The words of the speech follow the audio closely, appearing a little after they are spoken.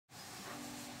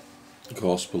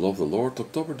Gospel of the Lord,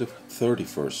 October the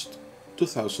 31st,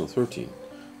 2013,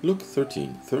 Luke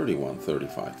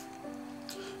 13:31-35.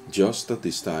 Just at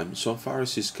this time, some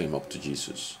Pharisees came up to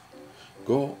Jesus.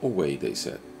 "Go away," they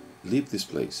said. "Leave this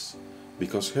place,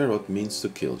 because Herod means to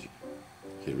kill you."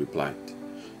 He replied,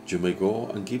 "You may go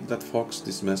and give that fox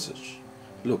this message.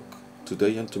 Look,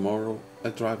 today and tomorrow I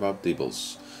drive out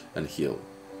devils and heal,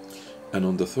 and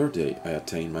on the third day I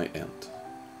attain my end.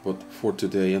 But for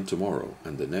today and tomorrow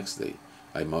and the next day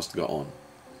I must go on,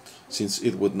 since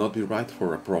it would not be right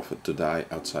for a prophet to die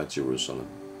outside Jerusalem.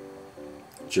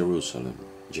 Jerusalem,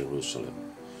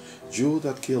 Jerusalem, you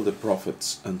that kill the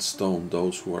prophets and stone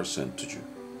those who are sent to you.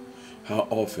 How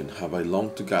often have I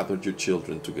longed to gather your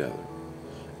children together,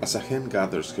 as a hen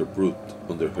gathers her brood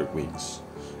under her wings,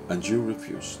 and you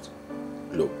refused.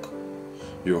 Look,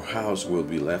 your house will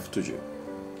be left to you.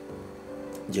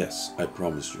 Yes, I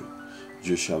promise you,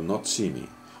 you shall not see me,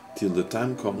 till the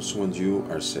time comes when you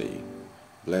are saying,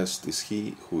 'Blessed is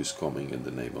he who is coming in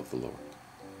the name of the Lord.'"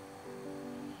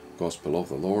 Gospel of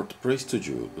the Lord, praise to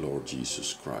you, Lord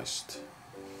Jesus Christ.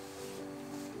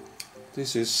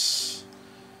 This is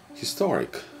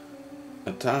historic,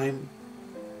 a time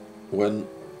when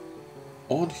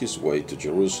on his way to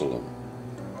Jerusalem,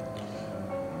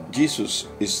 Jesus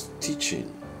is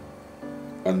teaching,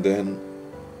 and then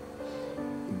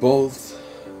both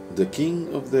the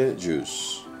king of the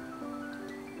Jews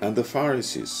and the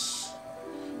Pharisees,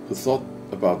 who thought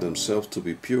about themselves to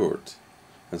be pure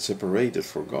and separated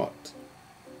for God,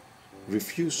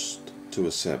 refused to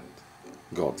accept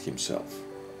God himself,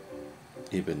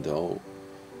 even though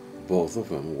both of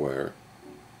them were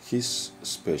his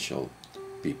special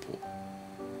people.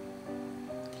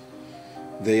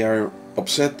 They are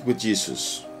upset with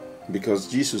Jesus because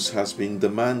Jesus has been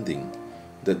demanding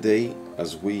that they,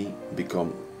 as we,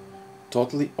 become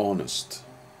totally honest,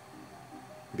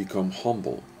 become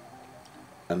humble,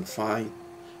 and fight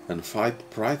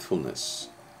pridefulness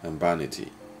and vanity,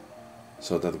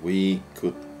 so that we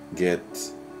could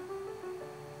get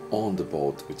on the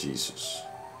boat with Jesus.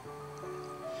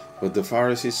 But the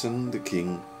Pharisees and the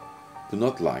king do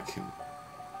not like him.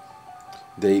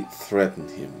 They threaten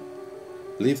him.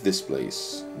 "Leave this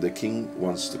place, the king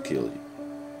wants to kill you."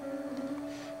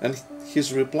 And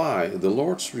his reply, the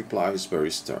Lord's reply, is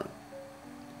very stern.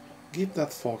 "Give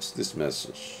that fox this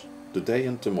message. Today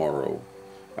and tomorrow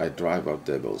I drive out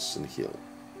devils and heal,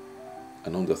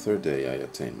 and on the third day I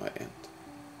attain my end.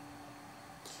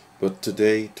 But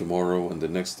today, tomorrow, and the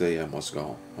next day I must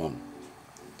go on,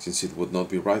 since it would not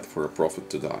be right for a prophet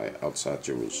to die outside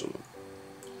Jerusalem."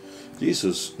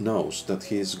 Jesus knows that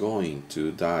he is going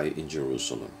to die in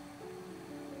Jerusalem.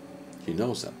 He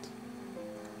knows that.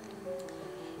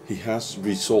 He has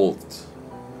resolved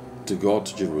to go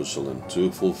to Jerusalem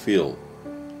to fulfill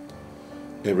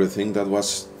everything that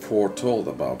was foretold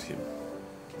about him.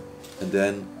 And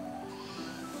then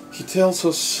he tells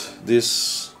us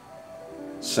this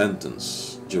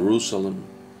sentence: "Jerusalem,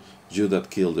 you that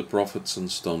kill the prophets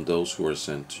and stone those who are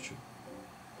sent to you."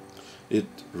 It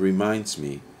reminds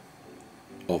me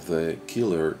of the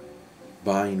killer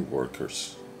vine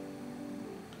workers.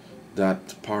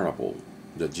 That parable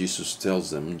that Jesus tells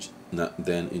them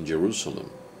then in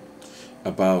Jerusalem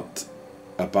about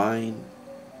a vine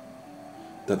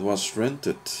that was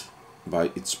rented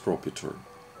by its proprietor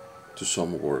to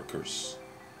some workers.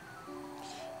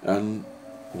 And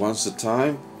once the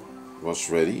time was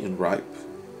ready and ripe,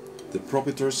 the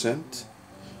proprietor sent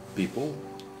people,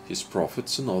 his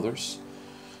prophets and others,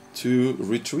 to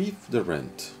retrieve the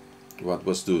rent, what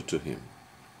was due to him.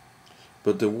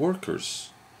 But the workers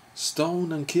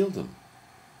stoned and killed them.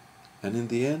 And in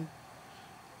the end,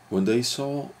 when they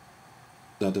saw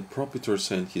that the proprietor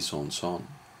sent his own son,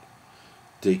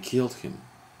 they killed him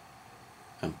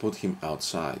and put him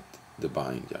outside the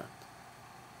vineyard.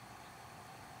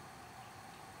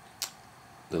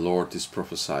 The Lord is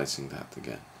prophesying that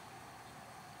again.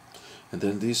 And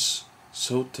then this,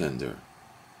 so tender: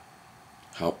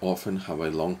 "How often have I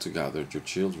longed to gather your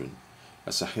children,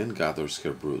 as a hen gathers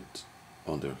her brood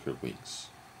under her wings,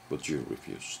 but you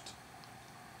refused."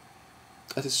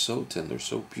 That is so tender,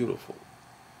 so beautiful.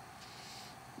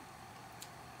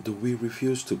 Do we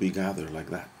refuse to be gathered like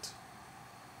that?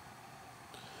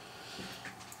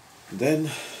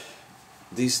 Then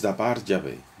this Dabar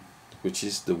Yahweh, which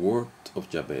is the word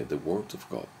of Yahweh, the word of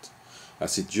God,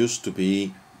 as it used to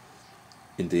be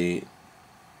in the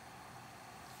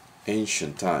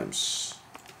ancient times.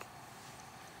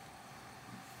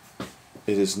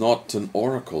 It is not an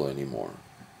oracle anymore.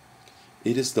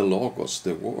 It is the Logos,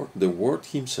 the word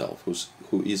himself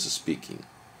who is speaking.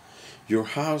 "Your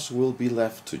house will be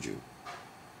left to you."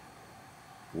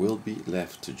 will be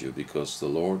left to you, because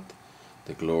the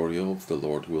glory of the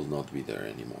Lord will not be there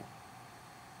anymore.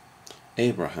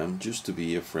 Abraham used to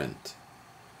be a friend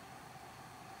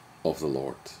of the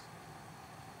Lord,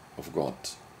 of God.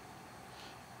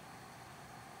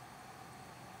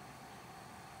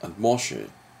 And Moses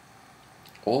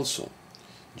also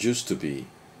used to be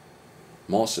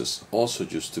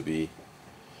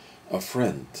a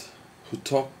friend who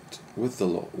talked with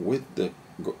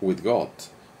with God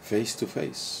face to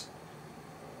face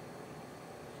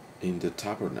in the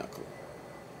tabernacle.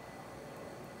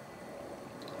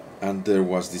 And there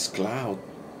was this cloud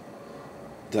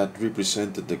that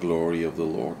represented the glory of the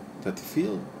Lord that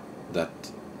filled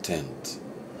that tent.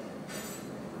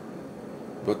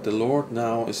 But the Lord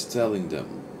now is telling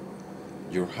them,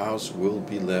 your house will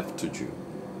be left to you.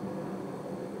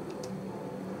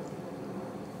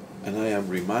 And I am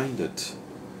reminded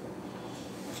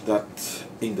that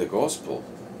in the Gospel,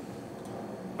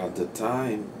 at the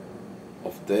time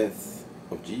of death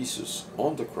of Jesus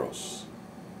on the cross,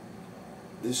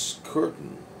 this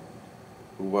curtain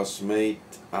was made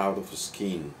out of the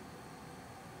skin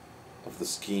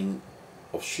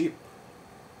of sheep,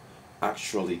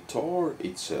 actually tore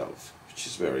itself, which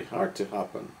is very hard to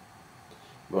happen,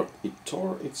 but it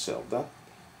tore itself. That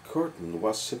curtain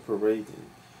was separating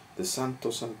the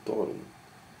Sancto Sanctorum,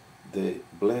 the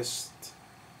blessed,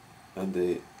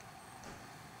 and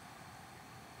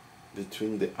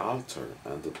between the altar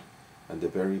and the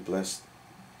very blessed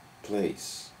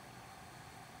place.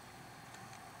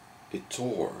 It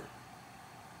tore,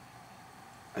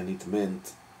 and it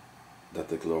meant that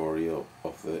the glory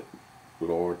of the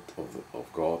Lord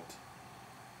of God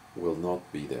would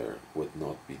not be there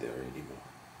anymore.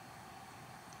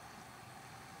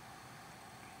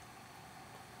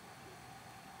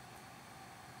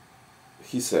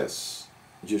 He says,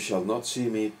 you shall not see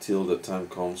me till the time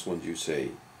comes when you say,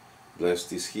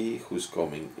 blessed is he who is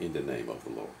coming in the name of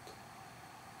the Lord.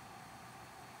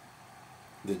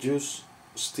 The Jews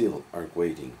still are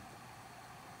waiting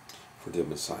for the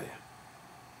Messiah.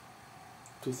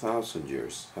 2,000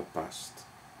 years have passed.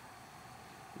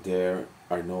 There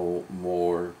are no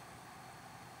more,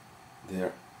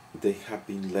 they have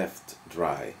been left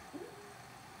dry,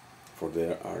 for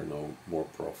there are no more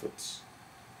prophets.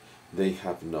 They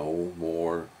have no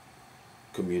more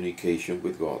communication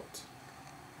with God.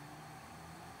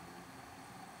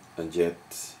 And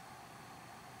yet,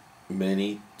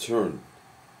 many turned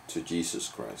to Jesus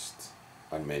Christ,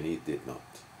 and many did not.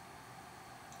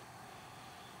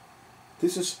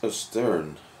 This is a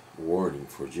stern warning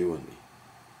for you and me,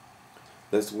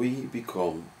 lest we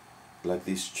become like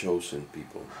these chosen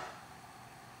people,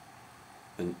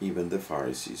 and even the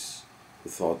Pharisees, who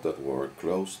thought that were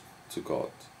close to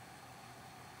God.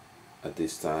 At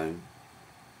this time,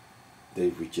 they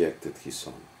rejected his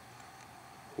Son,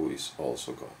 who is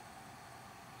also God.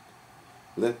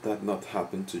 Let that not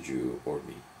happen to you or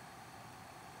me.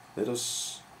 Let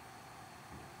us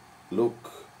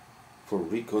look for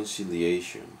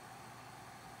reconciliation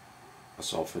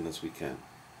as often as we can.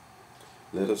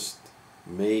 Let us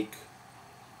make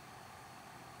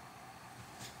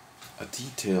a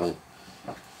detailed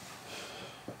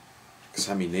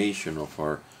examination of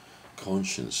our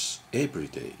conscience every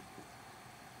day.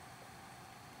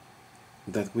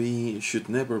 That we should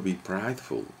never be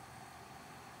prideful,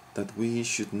 that we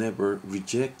should never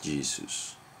reject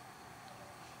Jesus,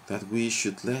 that we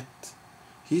should let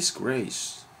His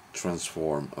grace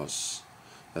transform us,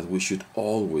 that we should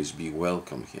always be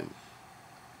welcoming Him.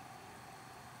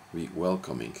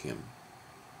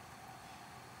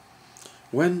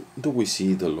 When do we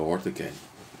see the Lord again?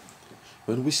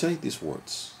 When we say these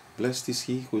words, blessed is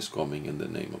he who is coming in the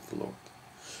name of the Lord.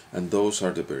 And those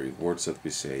are the very words that we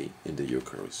say in the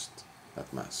Eucharist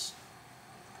at Mass.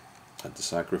 At the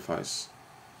sacrifice,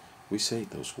 we say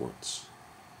those words.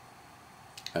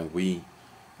 And we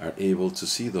are able to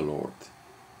see the Lord,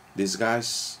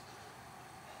 disguised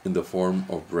in the form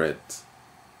of bread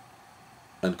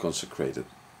and consecrated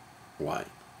wine.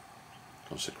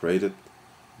 Consecrated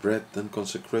bread and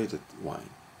consecrated wine.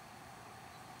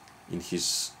 In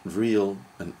his real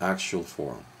and actual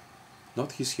form,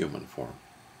 not his human form.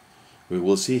 We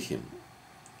will see him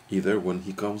either when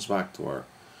he comes back to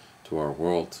our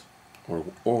world,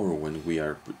 or when we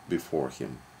are before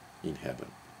him in heaven.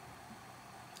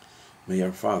 May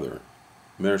our Father,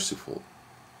 merciful,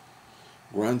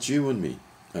 grant you and me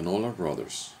and all our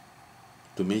brothers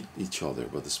to meet each other,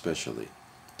 but especially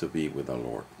to be with our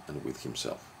Lord and with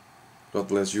himself. God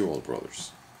bless you all,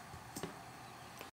 brothers.